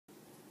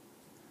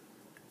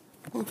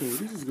Okay,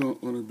 this is going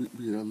to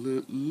be a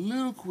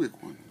little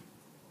quick one.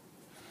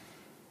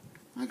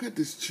 I got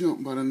this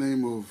chump by the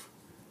name of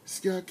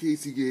Scott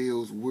Casey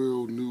Gale's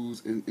World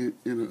News and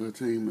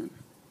Entertainment.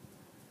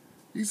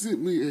 He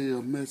sent me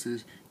a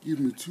message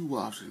giving me two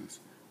options.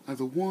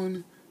 Either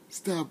one,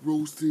 stop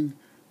roasting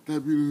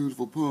that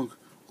beautiful punk,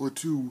 or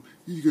two,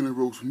 he's going to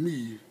roast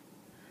me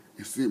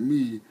and send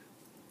me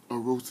a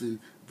roasting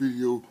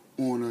video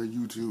on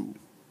YouTube.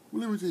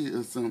 Well, let me tell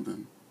you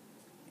something.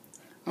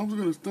 I was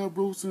going to stop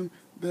roasting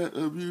that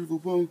beautiful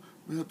punk,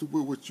 but after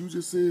what you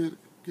just said,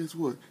 guess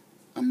what?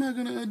 I'm not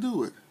going to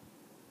do it.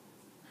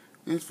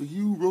 As for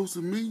you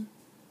roasting me,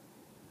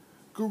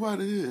 go right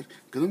ahead,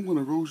 because I'm going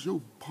to roast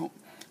your punk,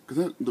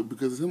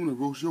 because I'm going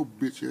to roast your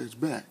bitch ass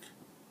back.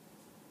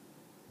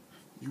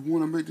 You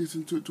want to make this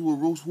into a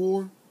roast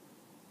war?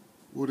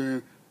 Well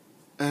then,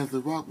 as The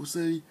Rock would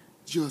say,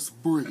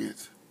 just bring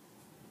it.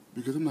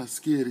 Because I'm not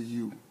scared of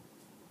you.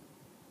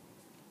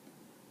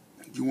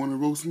 You want to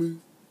roast me?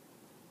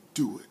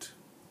 Do it.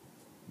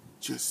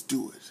 Just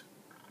do it.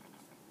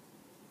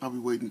 I'll be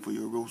waiting for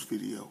your roast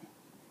video.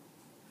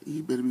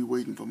 You better be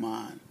waiting for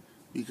mine,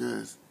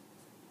 because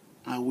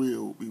I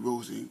will be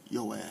roasting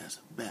your ass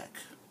back.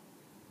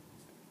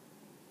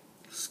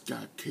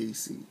 Scott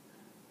Casey,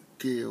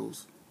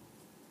 Gale's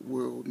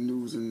World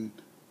News and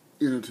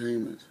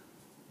Entertainment.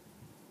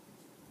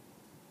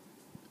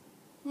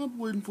 I'll be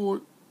waiting for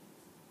it.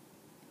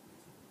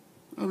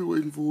 I'll be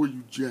waiting for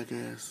you,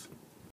 jackass.